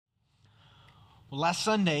Well, last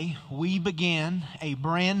Sunday, we began a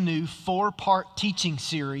brand new 4-part teaching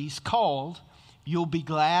series called You'll Be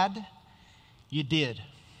Glad You Did.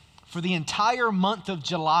 For the entire month of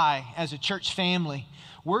July, as a church family,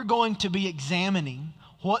 we're going to be examining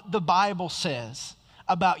what the Bible says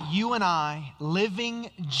about you and I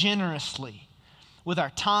living generously with our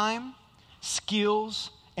time, skills,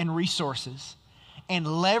 and resources, and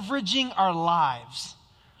leveraging our lives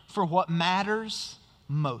for what matters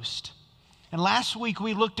most. And last week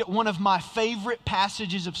we looked at one of my favorite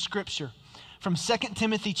passages of Scripture from 2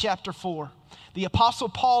 Timothy chapter 4. The Apostle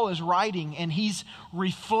Paul is writing and he's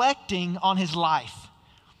reflecting on his life.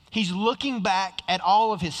 He's looking back at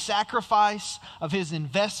all of his sacrifice, of his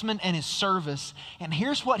investment and his service. And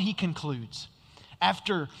here's what he concludes.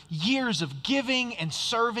 After years of giving and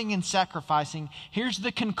serving and sacrificing, here's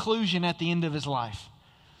the conclusion at the end of his life.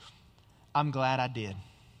 I'm glad I did.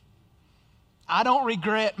 I don't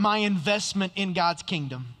regret my investment in God's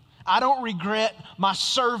kingdom. I don't regret my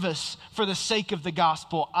service for the sake of the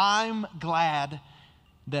gospel. I'm glad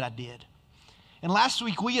that I did. And last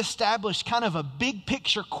week we established kind of a big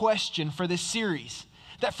picture question for this series.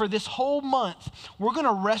 That for this whole month, we're going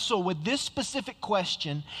to wrestle with this specific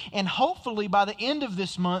question and hopefully by the end of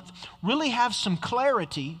this month, really have some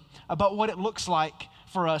clarity about what it looks like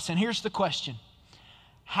for us. And here's the question.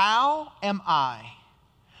 How am I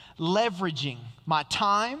leveraging my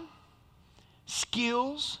time,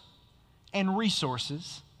 skills, and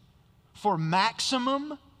resources for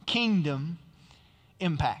maximum kingdom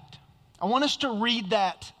impact? I want us to read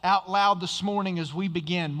that out loud this morning as we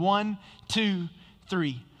begin. 1, 2,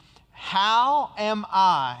 3. How am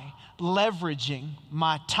I leveraging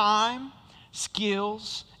my time,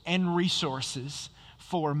 skills, and resources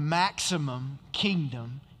for maximum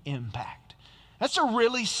kingdom impact? That's a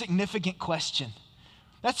really significant question.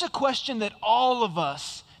 That's a question that all of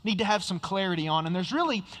us need to have some clarity on. And there's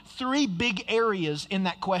really 3 big areas in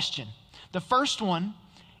that question. The first one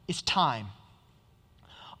is time.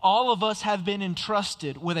 All of us have been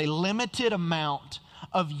entrusted with a limited amount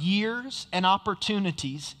of years and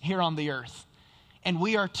opportunities here on the earth, and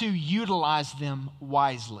we are to utilize them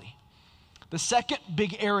wisely. The second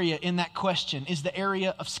big area in that question is the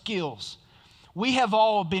area of skills. We have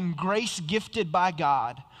all been grace gifted by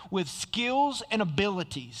God with skills and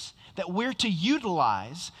abilities that we're to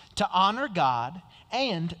utilize to honor God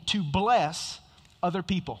and to bless other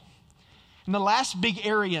people. And the last big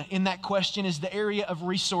area in that question is the area of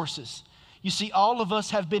resources. You see, all of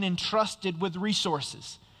us have been entrusted with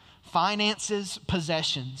resources, finances,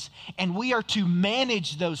 possessions, and we are to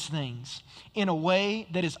manage those things in a way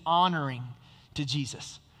that is honoring to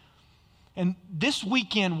Jesus. And this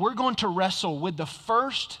weekend, we're going to wrestle with the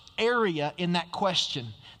first area in that question.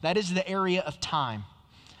 That is the area of time.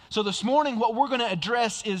 So this morning, what we're going to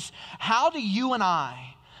address is how do you and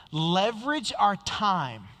I leverage our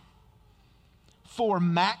time for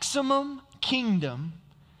maximum kingdom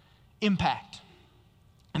impact?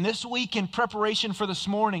 And this week, in preparation for this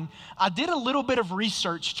morning, I did a little bit of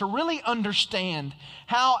research to really understand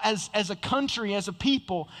how, as a country, as a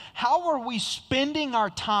people, how are we spending our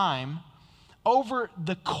time over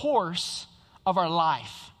the course of our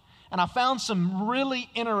life. And I found some really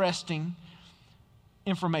interesting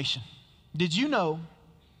information. Did you know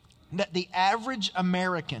that the average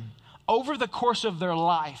American, over the course of their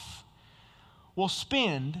life, will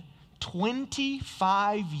spend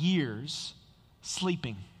 25 years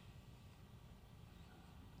sleeping?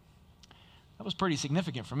 That was pretty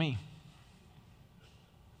significant for me.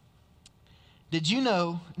 Did you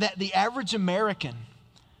know that the average American,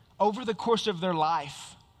 over the course of their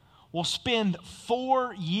life, will spend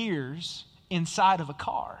 4 years inside of a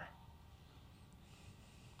car?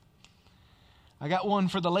 I got one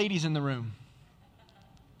for the ladies in the room.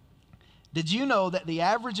 Did you know that the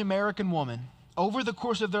average American woman, over the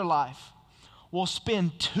course of their life, will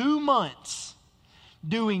spend 2 months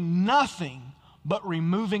doing nothing but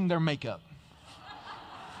removing their makeup?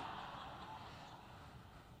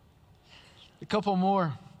 A couple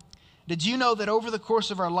more. Did you know that over the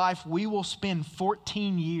course of our life, we will spend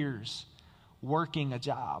 14 years working a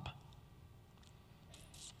job?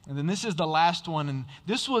 And then this is the last one, and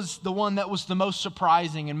this was the one that was the most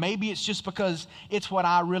surprising, and maybe it's just because it's what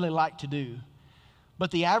I really like to do.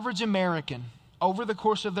 But the average American, over the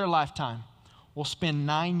course of their lifetime, will spend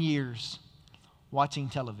 9 years watching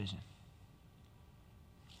television.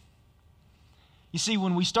 You see,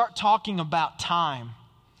 when we start talking about time,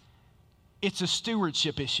 it's a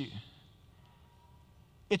stewardship issue.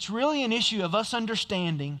 It's really an issue of us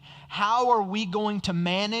understanding how are we going to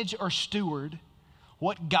manage or steward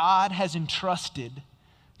what God has entrusted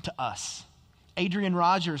to us. Adrian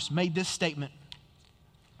Rogers made this statement.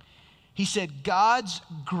 He said, God's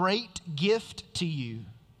great gift to you,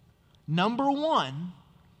 number one,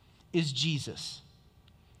 is Jesus.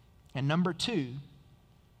 And number two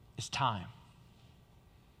is time.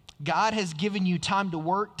 God has given you time to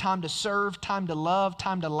work, time to serve, time to love,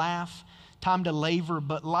 time to laugh, time to labor.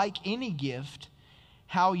 But like any gift,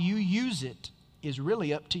 how you use it is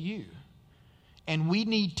really up to you. And we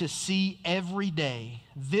need to see every day,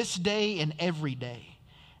 this day and every day,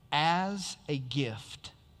 as a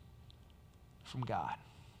gift from God.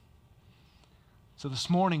 So this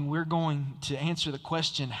morning we're going to answer the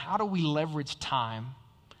question, how do we leverage time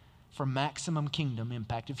for maximum kingdom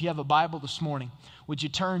impact? If you have a Bible this morning, would you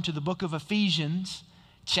turn to the book of Ephesians,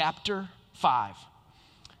 chapter 5.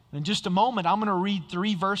 In just a moment, I'm going to read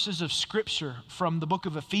 3 verses of Scripture from the book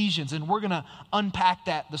of Ephesians, and we're going to unpack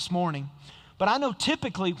that this morning. But I know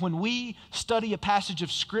typically when we study a passage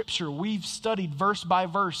of Scripture, we've studied verse by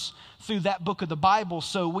verse through that book of the Bible,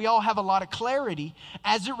 so we all have a lot of clarity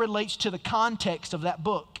as it relates to the context of that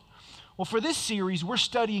book. Well, for this series, we're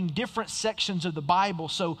studying different sections of the Bible,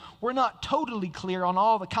 so we're not totally clear on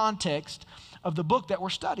all the context of the book that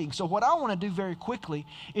we're studying. So what I want to do very quickly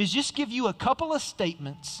is just give you a couple of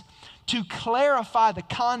statements to clarify the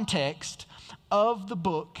context of the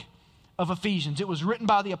book of Ephesians. It was written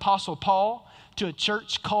by the Apostle Paul to a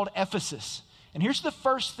church called Ephesus. And here's the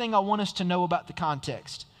first thing I want us to know about the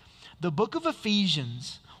context. The book of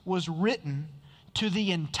Ephesians was written to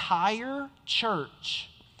the entire church,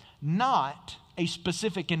 not a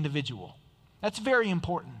specific individual. That's very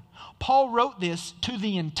important. Paul wrote this to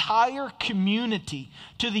the entire community,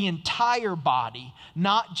 to the entire body,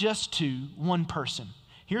 not just to one person.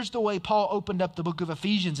 Here's the way Paul opened up the book of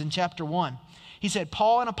Ephesians in chapter 1. He said,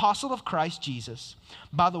 Paul, an apostle of Christ Jesus,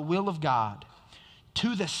 by the will of God,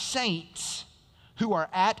 to the saints who are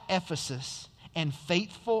at Ephesus and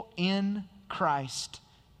faithful in Christ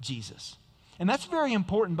Jesus. And that's very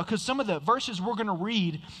important because some of the verses we're going to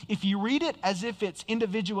read, if you read it as if it's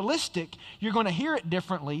individualistic, you're going to hear it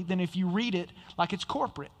differently than if you read it like it's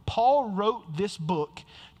corporate. Paul wrote this book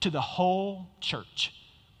to the whole church.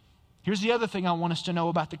 Here's the other thing I want us to know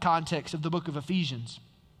about the context of the book of Ephesians.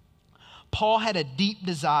 Paul had a deep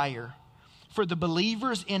desire for the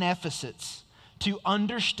believers in Ephesus to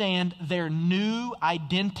understand their new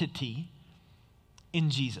identity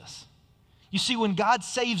in Jesus. You see, when God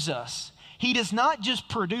saves us, He does not just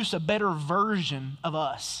produce a better version of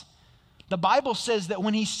us. The Bible says that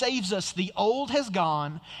when He saves us, the old has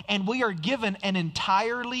gone and we are given an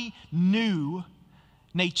entirely new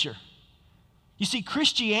nature. You see,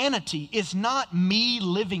 Christianity is not me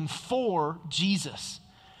living for Jesus.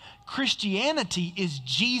 Christianity is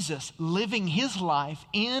Jesus living His life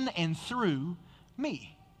in and through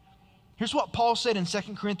me. Here's what Paul said in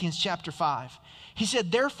 2 Corinthians chapter 5. He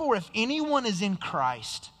said, therefore, if anyone is in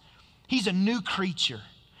Christ, he's a new creature.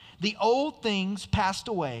 The old things passed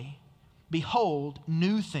away. Behold,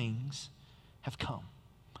 new things have come.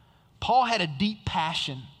 Paul had a deep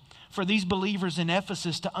passion for these believers in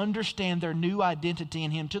Ephesus to understand their new identity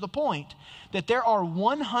in Him, to the point that there are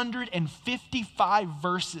 155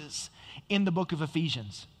 verses in the book of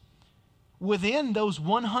Ephesians. Within those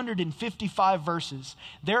 155 verses,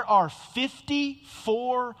 there are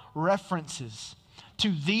 54 references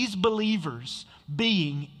to these believers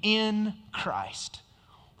being in Christ.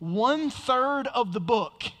 1/3 of the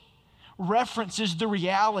book references the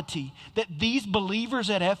reality that these believers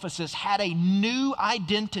at Ephesus had a new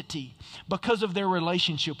identity because of their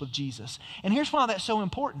relationship with Jesus. And here's why that's so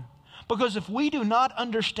important. Because if we do not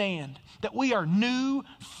understand that we are new,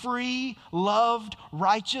 free, loved,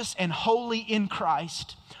 righteous, and holy in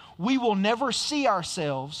Christ, we will never see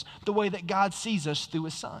ourselves the way that God sees us through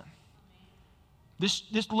His Son.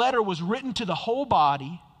 This letter was written to the whole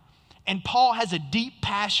body, and Paul has a deep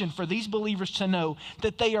passion for these believers to know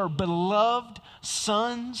that they are beloved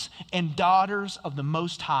sons and daughters of the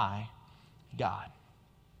Most High God.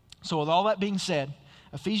 So with all that being said,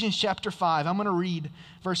 Ephesians chapter 5, I'm going to read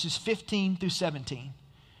verses 15 through 17.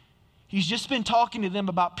 He's just been talking to them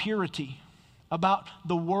about purity, about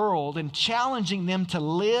the world, and challenging them to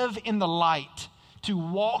live in the light, to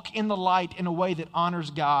walk in the light in a way that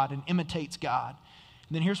honors God and imitates God.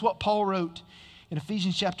 And then here's what Paul wrote in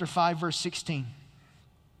Ephesians chapter 5, verse 16.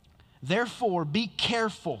 Therefore, be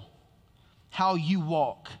careful how you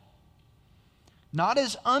walk, not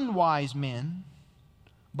as unwise men,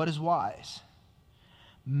 but as wise,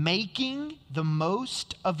 making the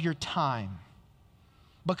most of your time,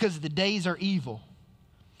 because the days are evil.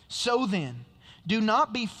 So then, do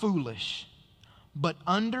not be foolish, but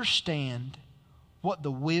understand what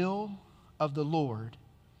the will of the Lord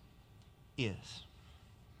is.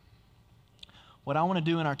 What I want to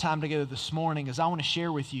do in our time together this morning is I want to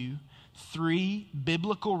share with you 3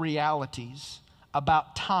 biblical realities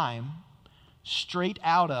about time straight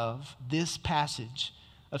out of this passage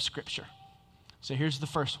of Scripture. So here's the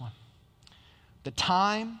first one. The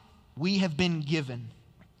time we have been given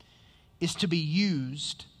is to be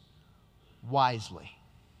used wisely.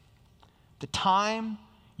 The time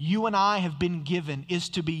you and I have been given is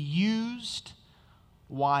to be used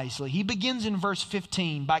wisely. He begins in verse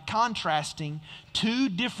 15 by contrasting 2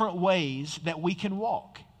 different ways that we can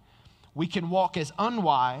walk. We can walk as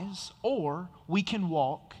unwise, or we can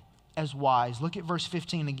walk as wise. Look at verse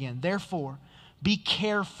 15 again. Therefore, be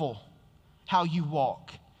careful how you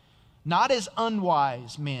walk, not as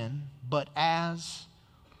unwise men, but as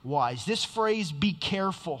wise. This phrase, be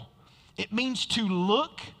careful, it means to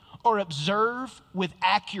look or observe with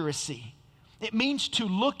accuracy. It means to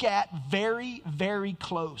look at very, very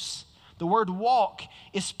close. The word walk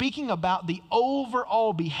is speaking about the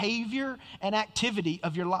overall behavior and activity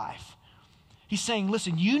of your life. He's saying,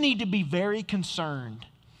 listen, you need to be very concerned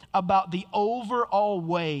about the overall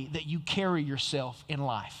way that you carry yourself in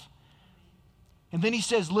life. And then he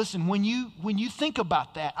says, listen, when you think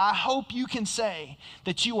about that, I hope you can say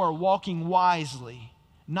that you are walking wisely,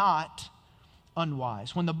 not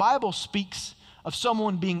unwise. When the Bible speaks of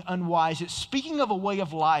someone being unwise, it's speaking of a way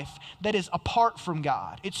of life that is apart from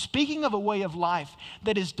God. It's speaking of a way of life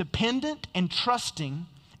that is dependent and trusting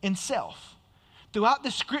in self. Throughout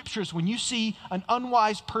the Scriptures, when you see an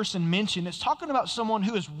unwise person mentioned, it's talking about someone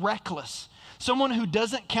who is reckless, someone who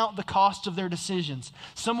doesn't count the cost of their decisions,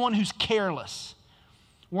 someone who's careless.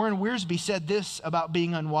 Warren Wiersbe said this about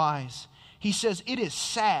being unwise. He says, it is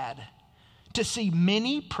sad to see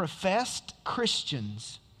many professed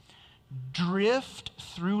Christians drift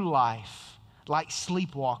through life like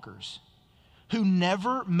sleepwalkers who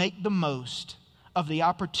never make the most of the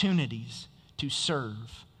opportunities to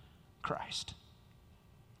serve Christ.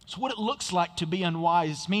 So what it looks like to be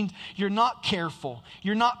unwise means you're not careful,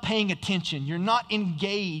 you're not paying attention, you're not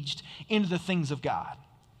engaged into the things of God.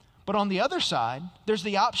 But on the other side, there's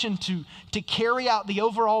the option to carry out the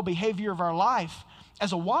overall behavior of our life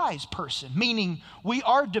as a wise person, meaning we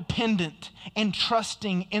are dependent and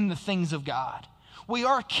trusting in the things of God. We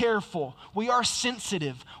are careful, we are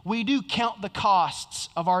sensitive, we do count the costs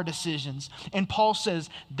of our decisions. And Paul says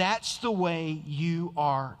that's the way you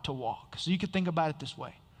are to walk. So you could think about it this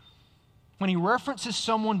way. When he references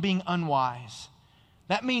someone being unwise,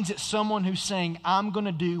 that means it's someone who's saying, I'm going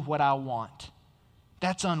to do what I want.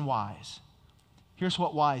 That's unwise. Here's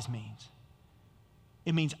what wise means.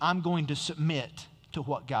 It means I'm going to submit to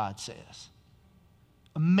what God says.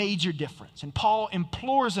 A major difference. And Paul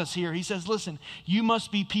implores us here. He says, listen, you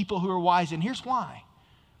must be people who are wise. And here's why.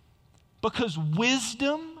 Because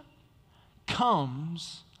wisdom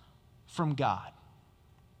comes from God.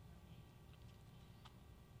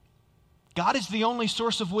 God is the only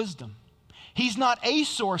source of wisdom. He's not a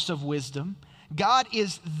source of wisdom. God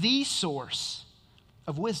is the source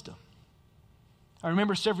of wisdom. I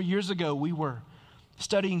remember several years ago we were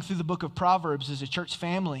studying through the book of Proverbs as a church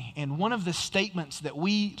family, and one of the statements that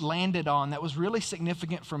we landed on that was really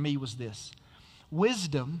significant for me was this: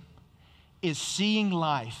 wisdom is seeing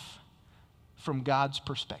life from God's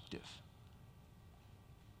perspective.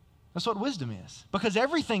 That's what wisdom is. Because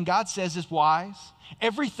everything God says is wise.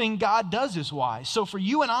 Everything God does is wise. So for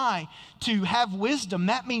you and I to have wisdom,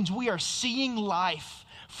 that means we are seeing life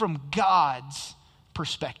from God's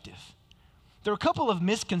perspective. There are a couple of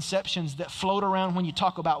misconceptions that float around when you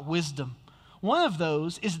talk about wisdom. One of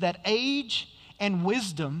those is that age and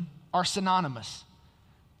wisdom are synonymous.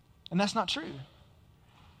 And that's not true.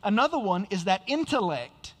 Another one is that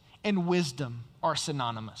intellect and wisdom are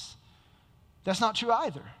synonymous. That's not true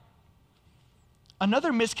either.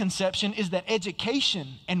 Another misconception is that education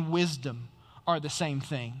and wisdom are the same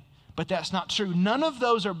thing, but that's not true. None of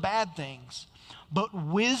those are bad things, but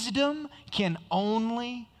wisdom can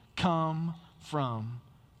only come from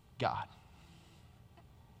God.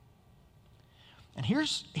 And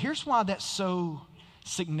here's why that's so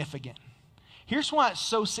significant. Here's why it's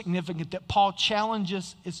so significant that Paul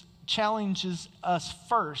challenges us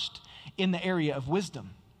first in the area of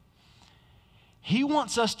wisdom. He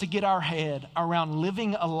wants us to get our head around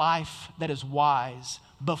living a life that is wise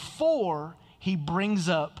before he brings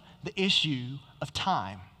up the issue of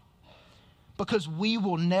time. Because we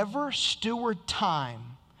will never steward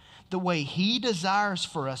time the way he desires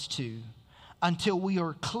for us to until we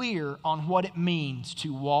are clear on what it means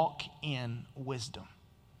to walk in wisdom.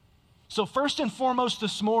 So first and foremost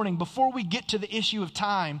this morning, before we get to the issue of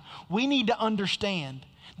time, we need to understand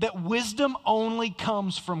that wisdom only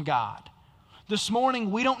comes from God. This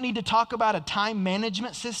morning, we don't need to talk about a time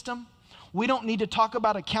management system. We don't need to talk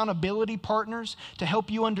about accountability partners to help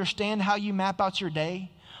you understand how you map out your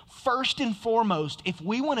day. First and foremost, if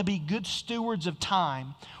we want to be good stewards of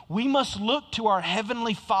time, we must look to our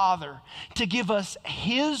Heavenly Father to give us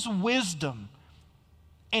His wisdom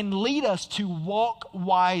and lead us to walk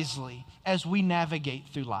wisely as we navigate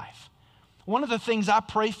through life. One of the things I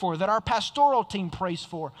pray for, that our pastoral team prays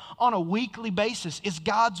for on a weekly basis, is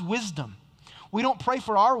God's wisdom. We don't pray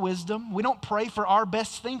for our wisdom. We don't pray for our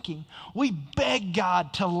best thinking. We beg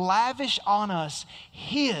God to lavish on us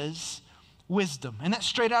His wisdom. And that's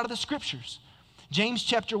straight out of the Scriptures. James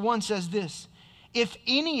chapter 1 says this, "If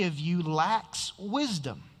any of you lacks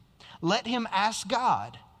wisdom, let him ask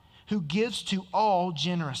God, who gives to all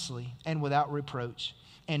generously and without reproach,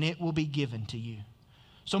 and it will be given to you."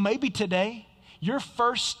 So maybe today, your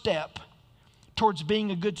first step towards being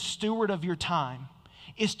a good steward of your time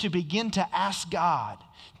is to begin to ask God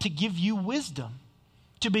to give you wisdom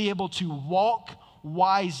to be able to walk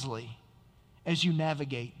wisely as you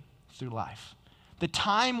navigate through life. The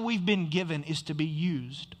time we've been given is to be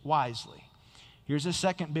used wisely. Here's a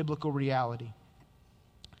second biblical reality.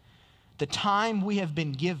 The time we have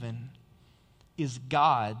been given is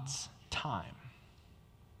God's time.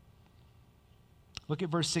 Look at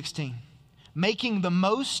verse 16. "Making the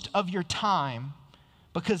most of your time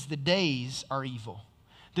because the days are evil."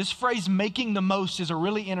 This phrase, "making the most," is a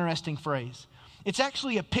really interesting phrase. It's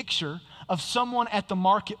actually a picture of someone at the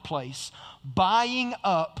marketplace buying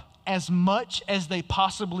up as much as they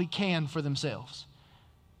possibly can for themselves.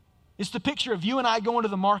 It's the picture of you and I going to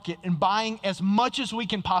the market and buying as much as we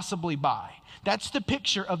can possibly buy. That's the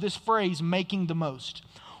picture of this phrase, "making the most."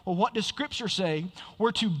 Well, what does Scripture say?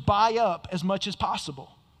 We're to buy up as much as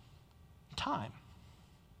possible. Time.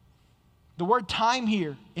 The word time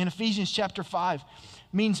here in Ephesians chapter 5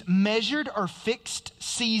 means measured or fixed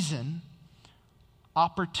season,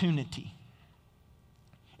 opportunity.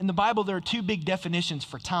 In the Bible, there are two big definitions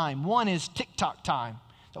for time. One is tick-tock time.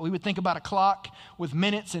 So we would think about a clock with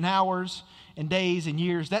minutes and hours and days and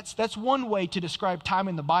years. That's one way to describe time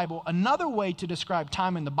in the Bible. Another way to describe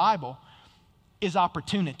time in the Bible is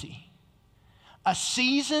opportunity. A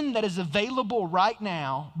season that is available right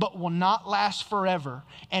now but will not last forever.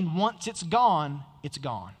 And once it's gone, it's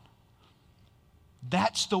gone.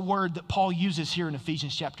 That's the word that Paul uses here in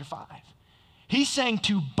Ephesians chapter 5. He's saying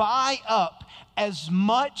to buy up as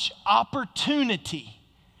much opportunity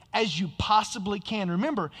as you possibly can.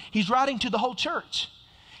 Remember, he's writing to the whole church.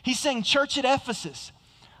 He's saying, church at Ephesus,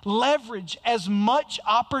 leverage as much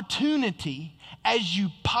opportunity as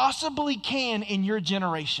you possibly can in your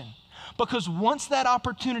generation. Because once that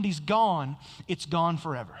opportunity's gone, it's gone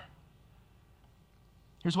forever.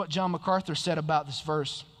 Here's what John MacArthur said about this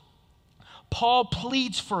verse. Paul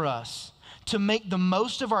pleads for us to make the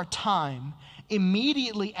most of our time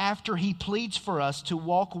immediately after he pleads for us to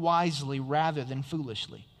walk wisely rather than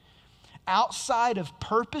foolishly. Outside of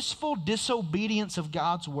purposeful disobedience of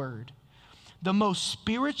God's word, the most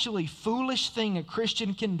spiritually foolish thing a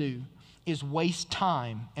Christian can do is waste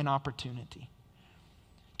time and opportunity.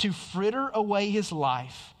 To fritter away his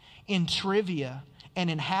life in trivia and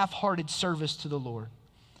in half-hearted service to the Lord.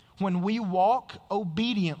 When we walk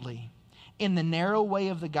obediently in the narrow way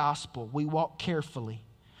of the gospel, we walk carefully,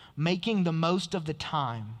 making the most of the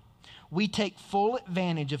time. We take full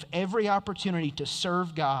advantage of every opportunity to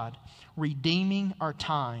serve God, redeeming our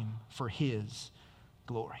time for His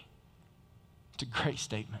glory. It's a great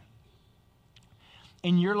statement.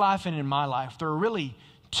 In your life and in my life, there are really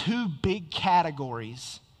two big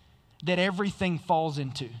categories that everything falls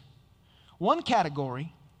into. One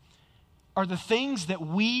category are the things that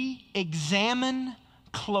we examine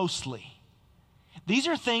closely. These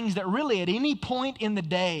are things that really at any point in the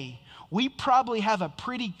day, we probably have a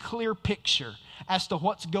pretty clear picture as to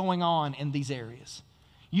what's going on in these areas.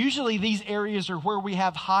 Usually these areas are where we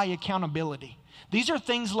have high accountability. These are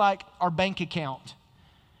things like our bank account,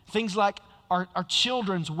 things like our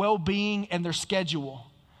children's well-being and their schedule,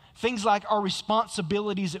 things like our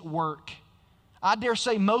responsibilities at work. I dare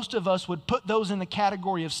say most of us would put those in the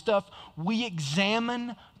category of stuff we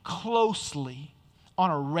examine closely on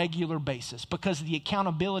a regular basis because the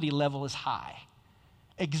accountability level is high.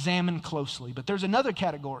 Examine closely. But there's another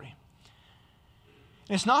category.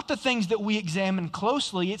 It's not the things that we examine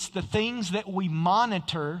closely, it's the things that we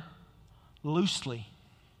monitor loosely.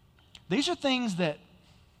 These are things that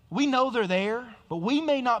we know they're there, but we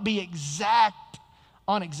may not be exact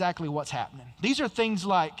on exactly what's happening. These are things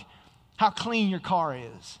like how clean your car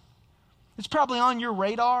is. It's probably on your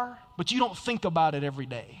radar, but you don't think about it every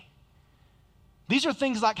day. These are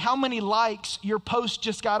things like how many likes your post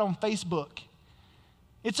just got on Facebook,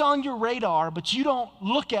 It's on your radar, but you don't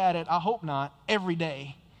look at it, I hope not, every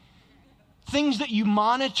day. Things that you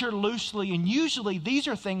monitor loosely, and usually these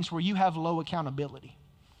are things where you have low accountability.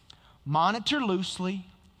 Monitor loosely,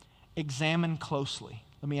 examine closely.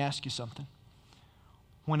 Let me ask you something.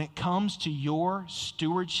 When it comes to your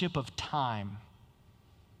stewardship of time,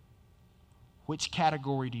 which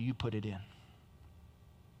category do you put it in?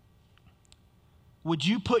 Would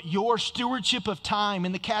you put your stewardship of time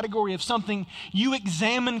in the category of something you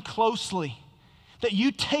examine closely, that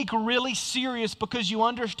you take really serious because you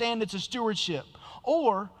understand it's a stewardship?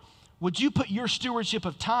 Or would you put your stewardship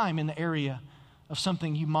of time in the area of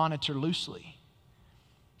something you monitor loosely,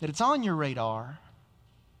 that it's on your radar,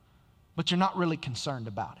 but you're not really concerned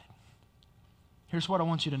about it? Here's what I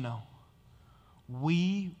want you to know.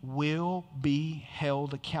 We will be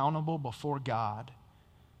held accountable before God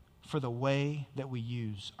for the way that we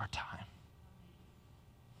use our time.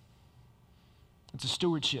 It's a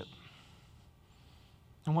stewardship.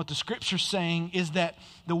 And what the Scripture's saying is that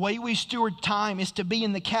the way we steward time is to be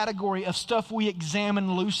in the category of stuff we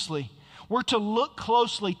examine loosely. We're to look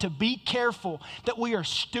closely, to be careful that we are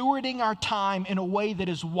stewarding our time in a way that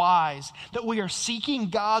is wise, that we are seeking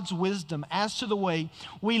God's wisdom as to the way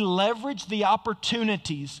we leverage the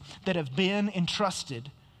opportunities that have been entrusted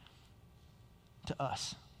to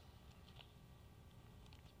us.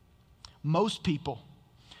 Most people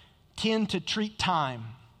tend to treat time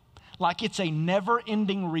like it's a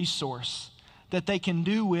never-ending resource that they can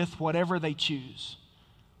do with whatever they choose.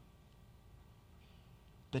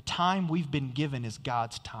 The time we've been given is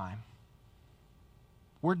God's time.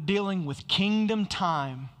 We're dealing with kingdom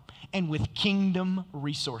time and with kingdom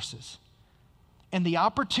resources. And the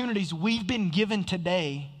opportunities we've been given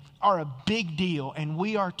today are a big deal, and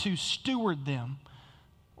we are to steward them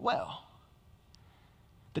well.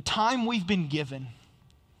 The time we've been given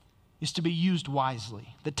is to be used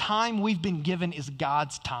wisely. The time we've been given is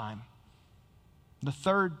God's time. The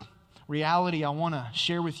third reality I want to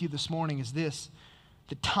share with you this morning is this.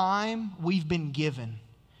 The time we've been given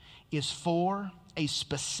is for a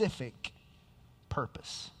specific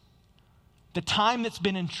purpose. The time that's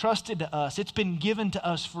been entrusted to us, it's been given to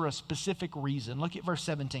us for a specific reason. Look at verse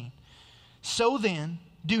 17. So then,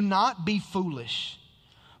 do not be foolish,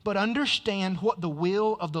 but understand what the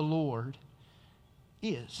will of the Lord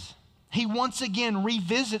is. He once again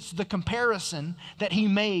revisits the comparison that he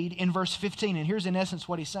made in verse 15. And here's in essence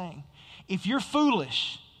what he's saying. If you're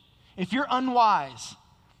foolish, if you're unwise,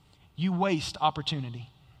 you waste opportunity.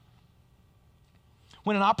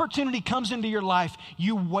 When an opportunity comes into your life,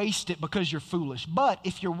 you waste it because you're foolish. But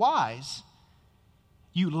if you're wise,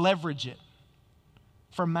 you leverage it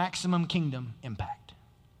for maximum kingdom impact.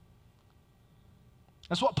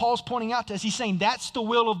 That's what Paul's pointing out to us. He's saying that's the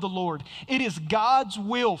will of the Lord. It is God's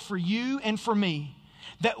will for you and for me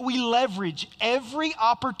that we leverage every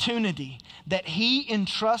opportunity that he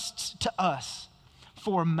entrusts to us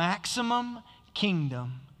for maximum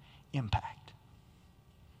kingdom impact.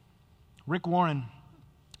 Rick Warren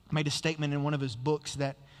made a statement in one of his books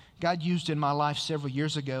that God used in my life several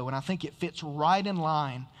years ago, and I think it fits right in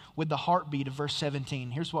line with the heartbeat of verse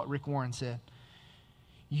 17. Here's what Rick Warren said.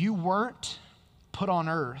 You weren't put on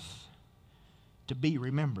earth to be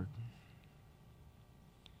remembered.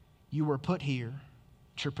 You were put here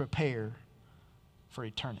to prepare for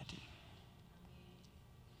eternity.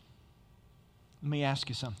 Let me ask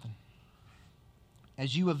you something.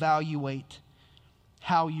 As you evaluate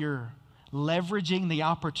how you're leveraging the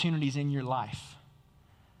opportunities in your life,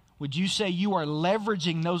 would you say you are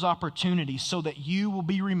leveraging those opportunities so that you will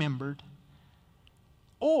be remembered?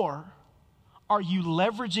 Or are you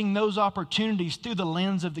leveraging those opportunities through the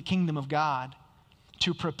lens of the kingdom of God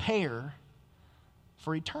to prepare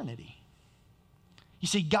for eternity? You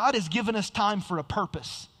see, God has given us time for a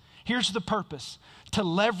purpose. Here's the purpose: to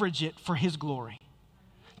leverage it for his glory,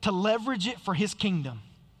 to leverage it for his kingdom.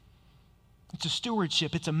 It's a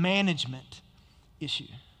stewardship, it's a management issue.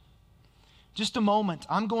 Just a moment,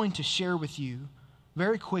 I'm going to share with you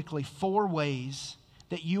very quickly 4 ways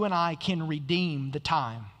that you and I can redeem the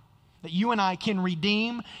time, that you and I can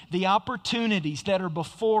redeem the opportunities that are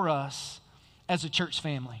before us as a church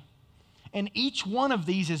family. And each one of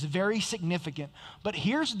these is very significant. But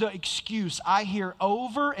here's the excuse I hear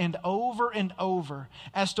over and over and over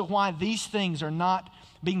as to why these things are not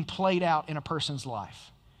being played out in a person's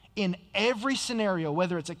life. In every scenario,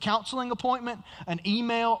 whether it's a counseling appointment, an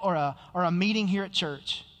email, or a meeting here at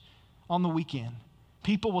church on the weekend,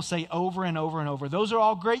 people will say over and over and over, those are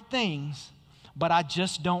all great things, but I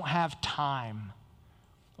just don't have time.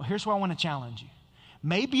 Well, here's where I want to challenge you.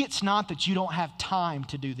 Maybe it's not that you don't have time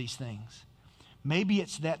to do these things. Maybe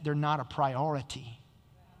it's that they're not a priority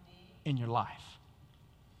in your life.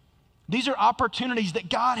 These are opportunities that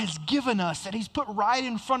God has given us, that He's put right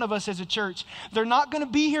in front of us as a church. They're not going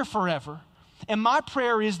to be here forever. And my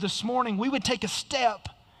prayer is this morning we would take a step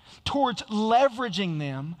towards leveraging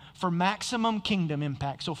them for maximum kingdom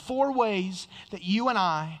impact. So 4 ways that you and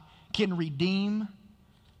I can redeem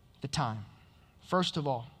the time. First of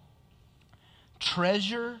all,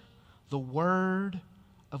 treasure the Word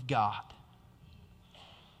of God.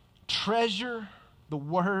 Treasure the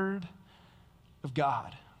Word of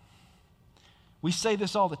God. We say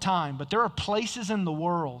this all the time, but there are places in the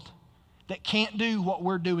world that can't do what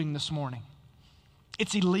we're doing this morning.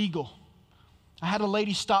 It's illegal. I had a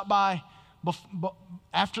lady stop by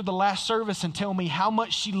after the last service and tell me how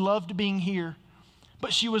much she loved being here,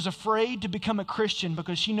 but she was afraid to become a Christian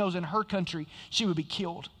because she knows in her country she would be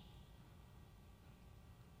killed.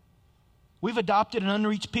 We've adopted an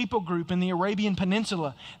unreached people group in the Arabian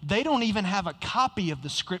Peninsula. They don't even have a copy of the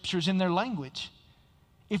scriptures in their language.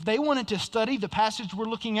 If they wanted to study the passage we're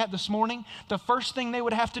looking at this morning, the first thing they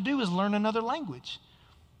would have to do is learn another language.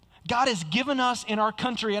 God has given us in our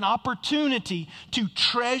country an opportunity to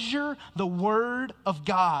treasure the Word of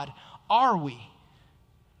God. Are we?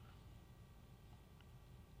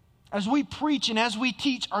 As we preach and as we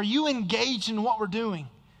teach, are you engaged in what we're doing?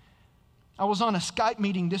 I was on a Skype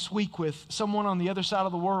meeting this week with someone on the other side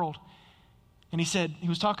of the world. And he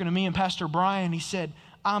was talking to me and Pastor Brian. He said,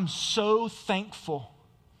 I'm so thankful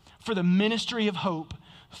for the ministry of hope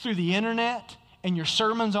through the internet and your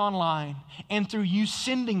sermons online and through you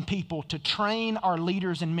sending people to train our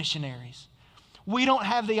leaders and missionaries. We don't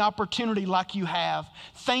have the opportunity like you have.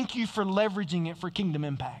 Thank you for leveraging it for kingdom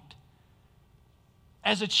impact.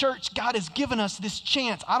 As a church, God has given us this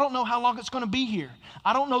chance. I don't know how long it's going to be here.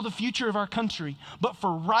 I don't know the future of our country. But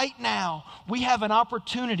for right now, we have an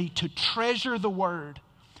opportunity to treasure the Word.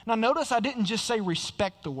 Now notice I didn't just say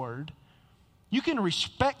respect the Word. You can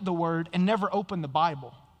respect the Word and never open the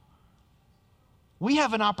Bible. We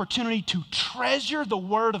have an opportunity to treasure the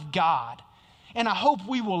Word of God. And I hope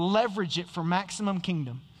we will leverage it for maximum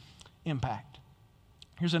kingdom impact.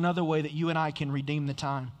 Here's another way that you and I can redeem the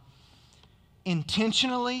time.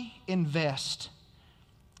 Intentionally invest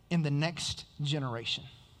in the next generation.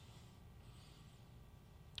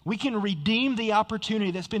 We can redeem the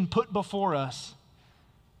opportunity that's been put before us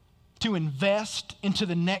to invest into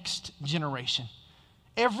the next generation.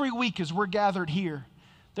 Every week as we're gathered here,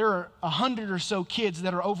 there are 100 or so kids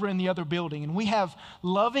that are over in the other building, and we have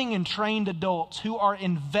loving and trained adults who are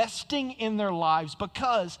investing in their lives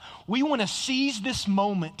because we want to seize this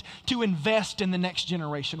moment to invest in the next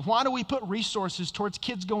generation. Why do we put resources towards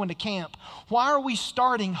kids going to camp? Why are we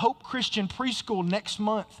starting Hope Christian Preschool next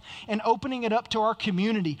month and opening it up to our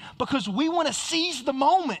community? Because we want to seize the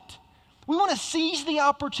moment. We want to seize the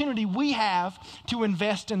opportunity we have to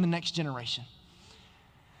invest in the next generation.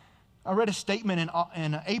 I read a statement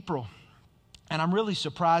in April, and I'm really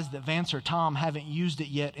surprised that Vance or Tom haven't used it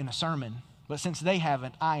yet in a sermon. But since they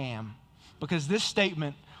haven't, I am. Because this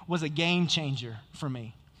statement was a game changer for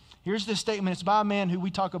me. Here's this statement. It's by a man who we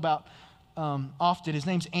talk about often. His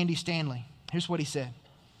name's Andy Stanley. Here's what he said.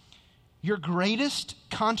 Your greatest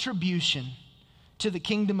contribution to the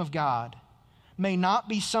kingdom of God may not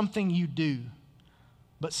be something you do,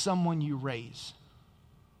 but someone you raise.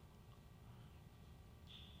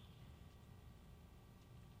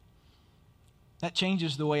 That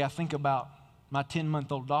changes the way I think about my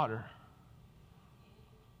 10-month-old daughter.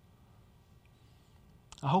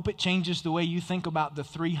 I hope it changes the way you think about the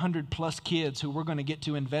 300 plus kids who we're going to get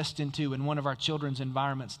to invest into in one of our children's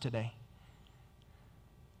environments today.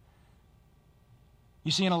 You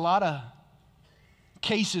see, in a lot of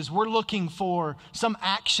cases, we're looking for some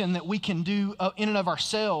action that we can do in and of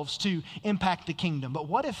ourselves to impact the kingdom. But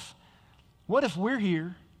what if we're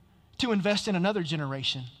here to invest in another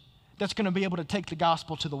generation that's going to be able to take the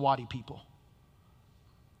gospel to the Wadi people?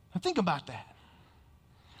 Now think about that.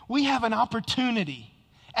 We have an opportunity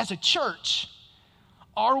as a church.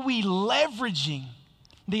 Are we leveraging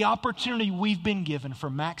the opportunity we've been given for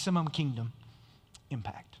maximum kingdom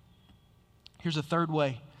impact? Here's a third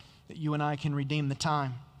way that you and I can redeem the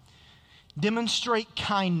time. Demonstrate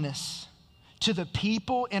kindness to the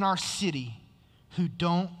people in our city who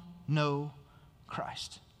don't know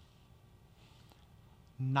Christ.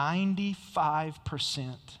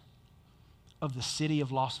 95% of the city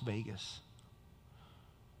of Las Vegas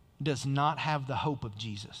does not have the hope of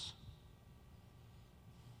Jesus.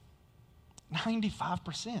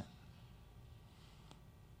 95%.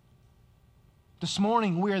 This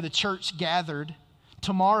morning we are the church gathered.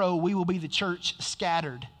 Tomorrow we will be the church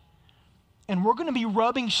scattered. And we're going to be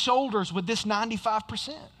rubbing shoulders with this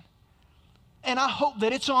 95%. And I hope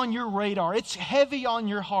that it's on your radar. It's heavy on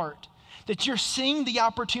your heart that you're seeing the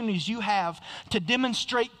opportunities you have to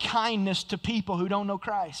demonstrate kindness to people who don't know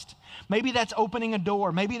Christ. Maybe that's opening a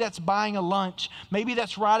door. Maybe that's buying a lunch. Maybe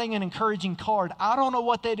that's writing an encouraging card. I don't know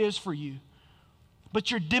what that is for you.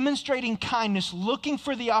 But you're demonstrating kindness, looking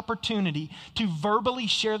for the opportunity to verbally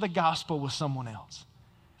share the gospel with someone else.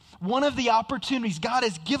 One of the opportunities God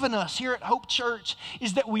has given us here at Hope Church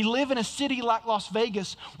is that we live in a city like Las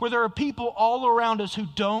Vegas where there are people all around us who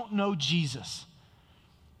don't know Jesus.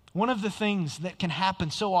 One of the things that can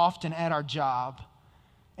happen so often at our job,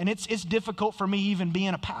 and it's difficult for me even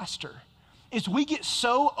being a pastor, is we get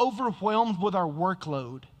so overwhelmed with our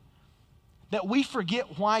workload that we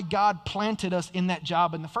forget why God planted us in that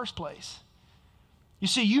job in the first place. You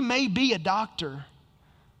see, you may be a doctor,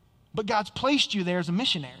 but God's placed you there as a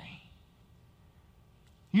missionary.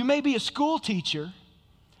 You may be a school teacher,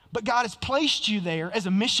 but God has placed you there as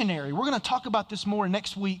a missionary. We're going to talk about this more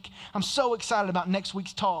next week. I'm so excited about next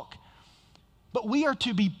week's talk. But we are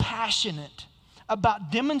to be passionate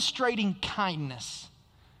about demonstrating kindness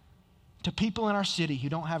to people in our city who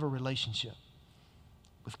don't have a relationship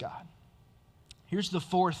with God. Here's the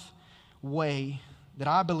fourth way that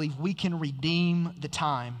I believe we can redeem the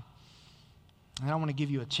time. And I want to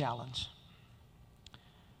give you a challenge.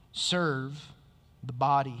 Serve the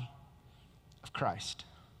body of Christ.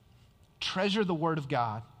 Treasure the Word of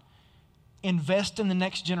God. Invest in the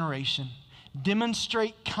next generation.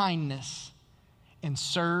 Demonstrate kindness and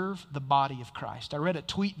serve the body of Christ. I read a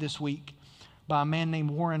tweet this week by a man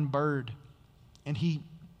named Warren Bird, and he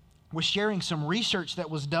was sharing some research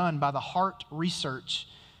that was done by the Heart Research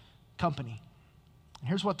Company. And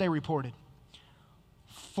here's what they reported.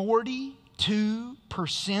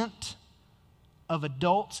 42% of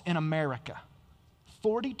adults in America,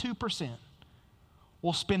 42%,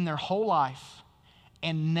 will spend their whole life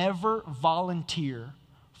and never volunteer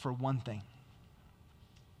for one thing.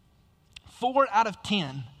 4 out of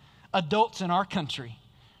 10 adults in our country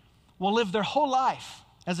will live their whole life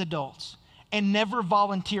as adults and never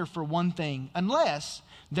volunteer for one thing unless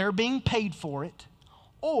they're being paid for it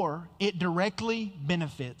or it directly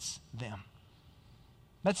benefits them.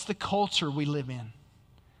 That's the culture we live in.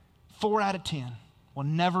 4 out of 10 will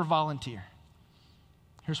never volunteer.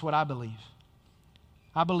 Here's what I believe.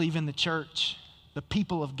 I believe in the church, the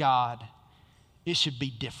people of God, it should be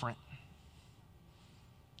different.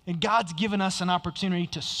 And God's given us an opportunity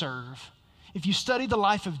to serve. If you study the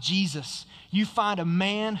life of Jesus, you find a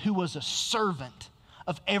man who was a servant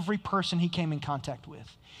of every person he came in contact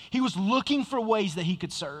with. He was looking for ways that he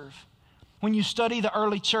could serve. When you study the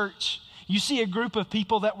early church, you see a group of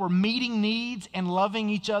people that were meeting needs and loving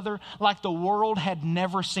each other like the world had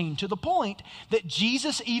never seen, to the point that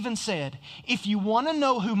Jesus even said, if you want to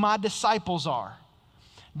know who my disciples are,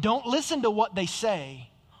 don't listen to what they say,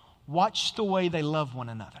 watch the way they love one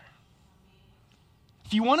another.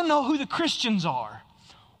 If you want to know who the Christians are,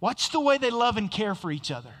 watch the way they love and care for each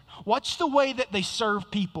other. Watch the way that they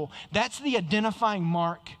serve people. That's the identifying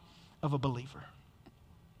mark of a believer.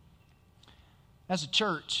 As a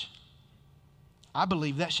church, I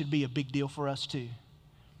believe that should be a big deal for us too.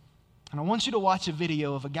 And I want you to watch a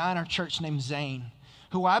video of a guy in our church named Zane,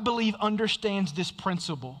 who I believe understands this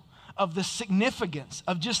principle of the significance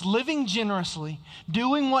of just living generously,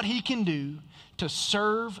 doing what he can do to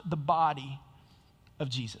serve the body of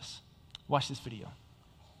Jesus. Watch this video.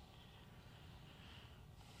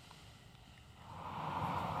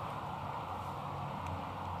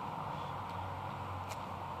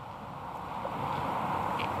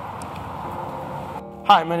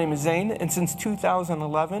 Hi, my name is Zane, and since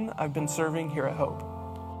 2011, I've been serving here at Hope.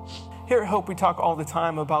 Here at Hope, we talk all the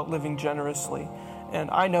time about living generously,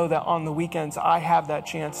 and I know that on the weekends, I have that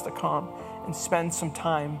chance to come and spend some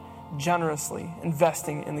time generously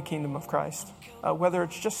investing in the kingdom of Christ. Whether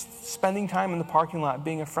it's just spending time in the parking lot,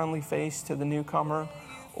 being a friendly face to the newcomer,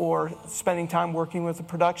 or spending time working with the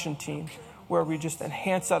production team, where we just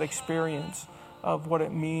enhance that experience of what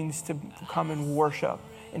it means to come and worship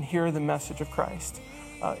and hear the message of Christ.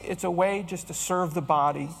 It's a way just to serve the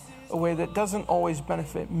body, a way that doesn't always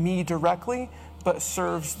benefit me directly, but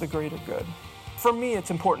serves the greater good. For me,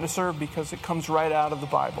 it's important to serve because it comes right out of the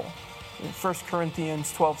Bible. 1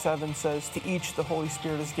 Corinthians 12:7 says, to each the Holy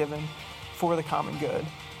Spirit is given for the common good.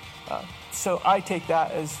 So I take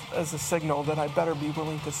that as a signal that I better be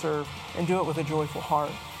willing to serve and do it with a joyful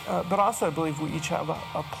heart. But also I believe we each have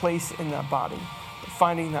a place in that body,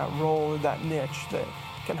 finding that role or that niche that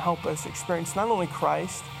can help us experience not only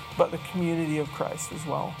Christ, but the community of Christ as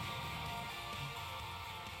well.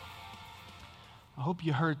 I hope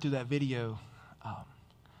you heard through that video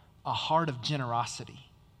a heart of generosity.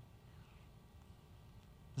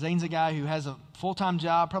 Zane's a guy who has a full-time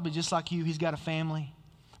job, probably just like you. He's got a family.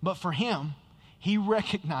 But for him, he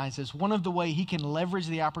recognizes one of the ways he can leverage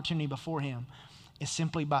the opportunity before him is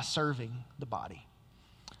simply by serving the body.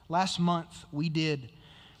 Last month, we did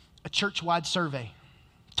a church-wide survey,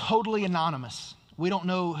 totally anonymous. We don't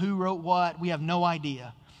know who wrote what. We have no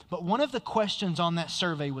idea. But one of the questions on that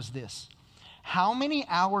survey was this: how many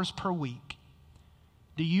hours per week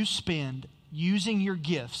do you spend using your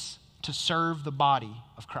gifts to serve the body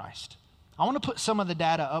of Christ? I want to put some of the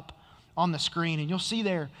data up on the screen, and you'll see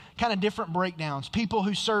there kind of different breakdowns. People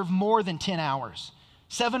who serve more than 10 hours.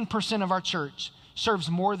 7% of our church serves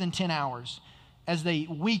more than 10 hours as they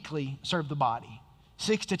weekly serve the body.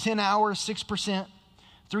 6 to 10 hours, 6%.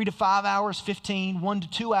 3 to 5 hours, 15. 1 to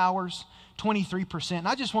 2 hours, 23%. And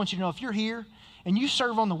I just want you to know, if you're here and you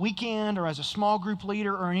serve on the weekend or as a small group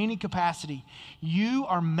leader or in any capacity, you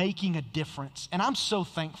are making a difference. And I'm so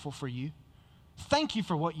thankful for you. Thank you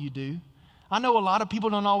for what you do. I know a lot of people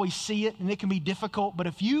don't always see it, and it can be difficult, but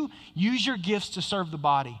if you use your gifts to serve the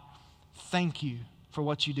body, thank you for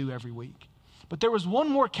what you do every week. But there was one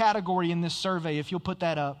more category in this survey, if you'll put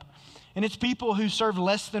that up, and it's people who serve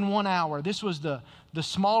less than 1 hour. This was the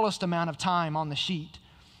smallest amount of time on the sheet.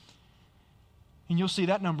 And you'll see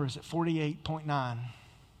that number is at 48.9%.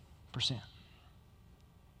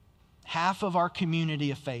 Half of our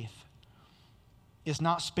community of faith is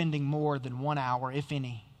not spending more than 1 hour, if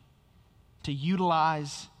any, to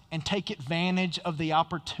utilize and take advantage of the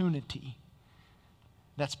opportunity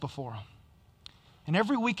that's before them. And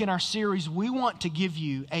every week in our series, we want to give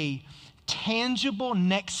you a tangible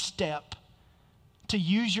next step to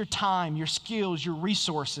use your time, your skills, your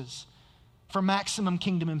resources for maximum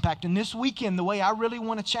kingdom impact. And this weekend, the way I really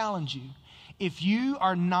want to challenge you, if you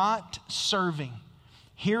are not serving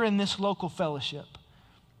here in this local fellowship,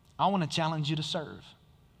 I want to challenge you to serve.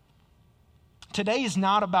 Today is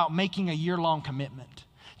not about making a year-long commitment.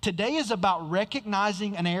 Today is about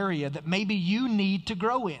recognizing an area that maybe you need to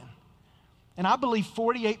grow in. And I believe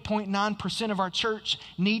 48.9% of our church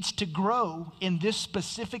needs to grow in this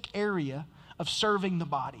specific area of serving the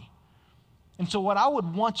body. And so what I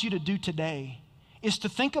would want you to do today is to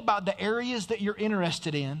think about the areas that you're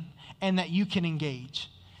interested in and that you can engage.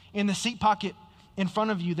 In the seat pocket in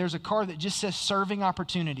front of you, there's a card that just says serving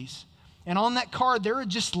opportunities. And on that card, there are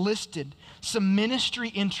just listed some ministry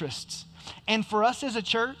interests. And for us as a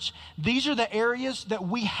church, these are the areas that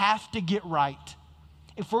we have to get right.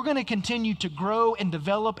 If we're going to continue to grow and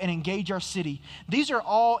develop and engage our city, these are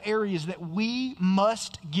all areas that we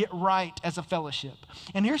must get right as a fellowship.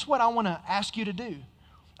 And here's what I want to ask you to do.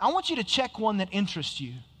 I want you to check one that interests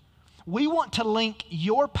you. We want to link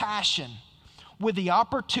your passion with the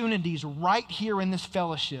opportunities right here in this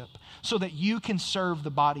fellowship so that you can serve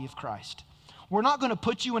the body of Christ. We're not going to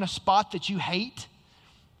put you in a spot that you hate.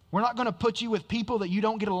 We're not going to put you with people that you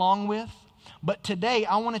don't get along with. But today,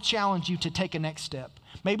 I want to challenge you to take a next step.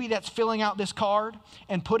 Maybe that's filling out this card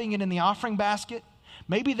and putting it in the offering basket.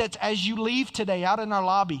 Maybe that's as you leave today out in our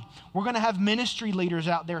lobby. We're going to have ministry leaders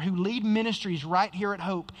out there who lead ministries right here at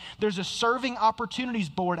Hope. There's a serving opportunities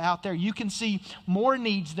board out there. You can see more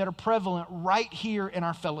needs that are prevalent right here in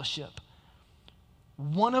our fellowship.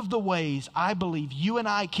 One of the ways I believe you and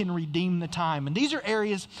I can redeem the time, and these are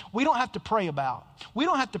areas we don't have to pray about. We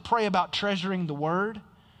don't have to pray about treasuring the word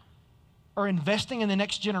or investing in the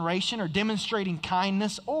next generation or demonstrating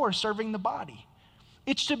kindness or serving the body.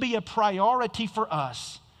 It's to be a priority for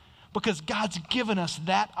us because God's given us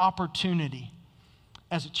that opportunity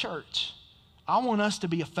as a church. I want us to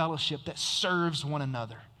be a fellowship that serves one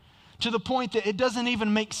another to the point that it doesn't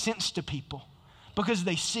even make sense to people because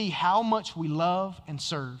they see how much we love and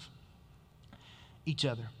serve each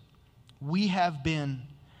other. We have been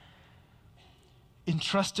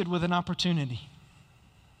entrusted with an opportunity.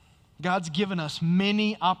 God's given us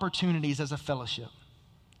many opportunities as a fellowship.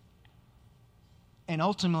 And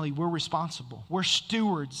ultimately, we're responsible. We're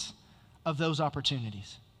stewards of those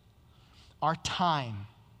opportunities. Our time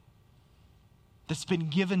that's been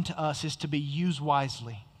given to us is to be used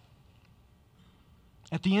wisely.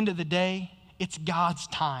 At the end of the day, it's God's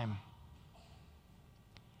time.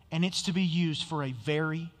 And it's to be used for a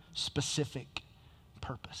very specific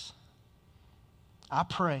purpose. I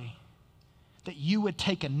pray that you would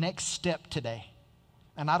take a next step today,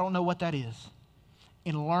 and I don't know what that is,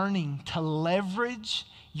 in learning to leverage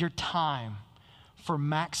your time for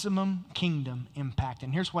maximum kingdom impact.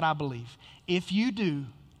 And here's what I believe. If you do,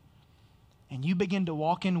 and you begin to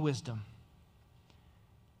walk in wisdom,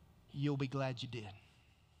 you'll be glad you did.